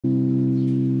So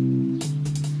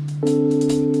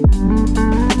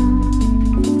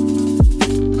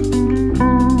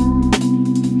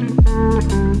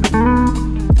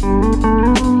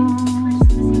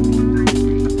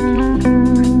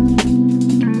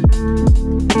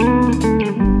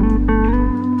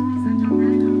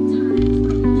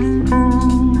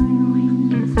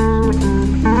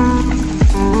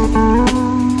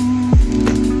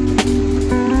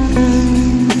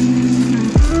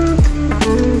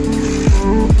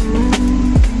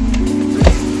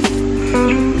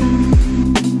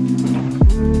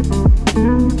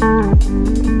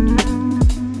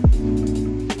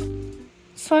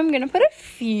I'm going to put a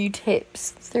few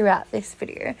tips throughout this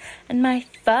video, and my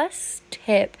first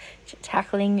tip to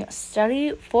tackling your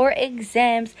study for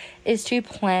exams is to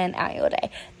plan out your day.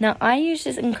 Now, I use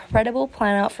this incredible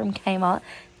planner from Kmart.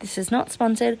 This is not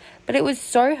sponsored, but it was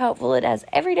so helpful. It has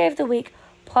every day of the week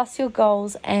plus your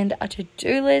goals and a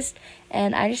to-do list,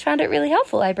 and I just found it really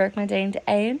helpful. I broke my day into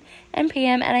AM and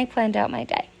PM, and I planned out my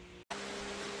day.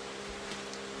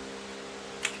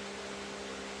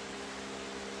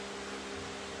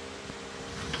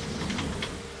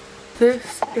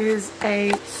 This is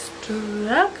a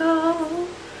struggle.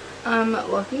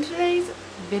 Welcome to today's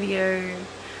video.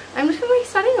 I'm just gonna be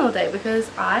studying all day because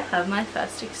I have my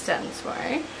first exam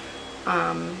tomorrow.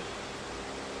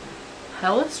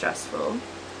 Hella stressful.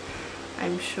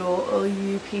 I'm sure all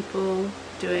you people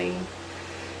doing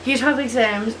your top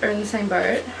exams are in the same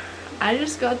boat. I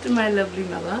just got to my lovely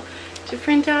mother to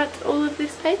print out all of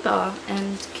this paper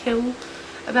and kill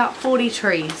about 40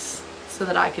 trees so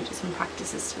that I could do some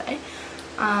practices today.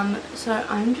 So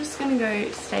I'm just gonna go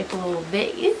staple all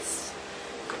these,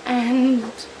 and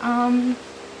I'll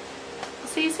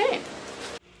see you soon.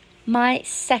 My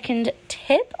second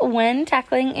tip when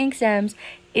tackling exams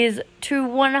is to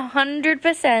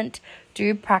 100%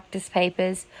 do practice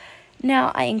papers.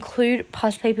 Now, I include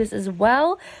past papers as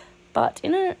well, but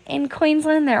in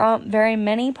Queensland there aren't very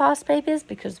many past papers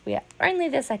because we are only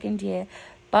the second year.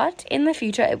 But in the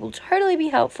future, it will totally be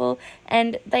helpful,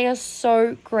 and they are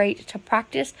so great to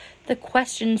practice the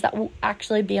questions that will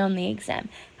actually be on the exam.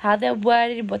 How they're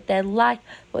worded, what they're like,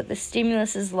 what the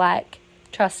stimulus is like.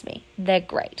 Trust me, they're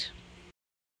great.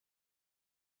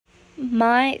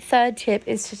 My third tip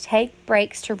is to take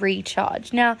breaks to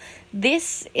recharge. Now,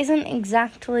 this isn't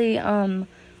exactly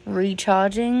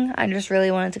recharging. I just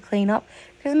really wanted to clean up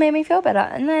because it made me feel better.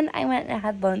 And then I went and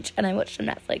had lunch and I watched some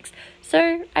Netflix.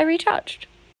 So I recharged.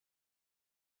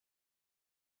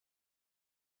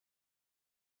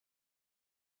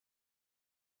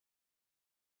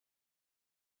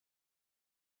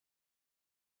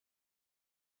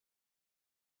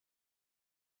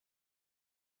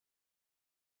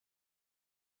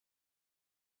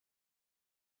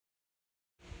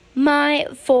 My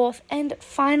fourth and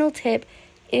final tip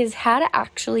is how to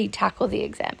actually tackle the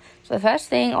exam. So the first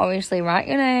thing, obviously, write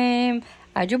your name,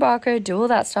 add your barcode, do all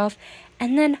that stuff,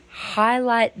 and then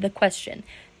highlight the question,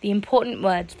 the important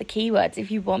words, the keywords.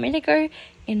 If you want me to go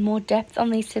in more depth on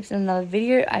these tips in another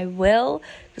video, I will,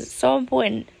 because it's so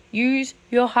important. Use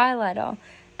your highlighter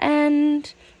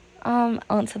and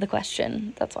answer the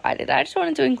question. That's what I did. I just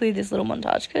wanted to include this little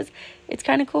montage because it's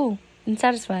kind of cool and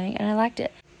satisfying, and I liked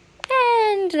it.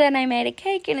 And then I made a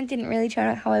cake, and it didn't really turn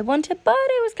out how I wanted, but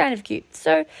it was kind of cute,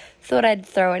 so thought I'd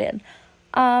throw it in.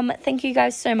 Thank you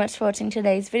guys so much for watching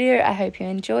today's video. I hope you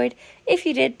enjoyed. If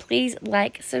you did, please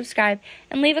like, subscribe,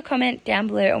 and leave a comment down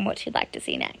below on what you'd like to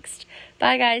see next.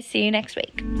 Bye guys, see you next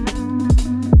week.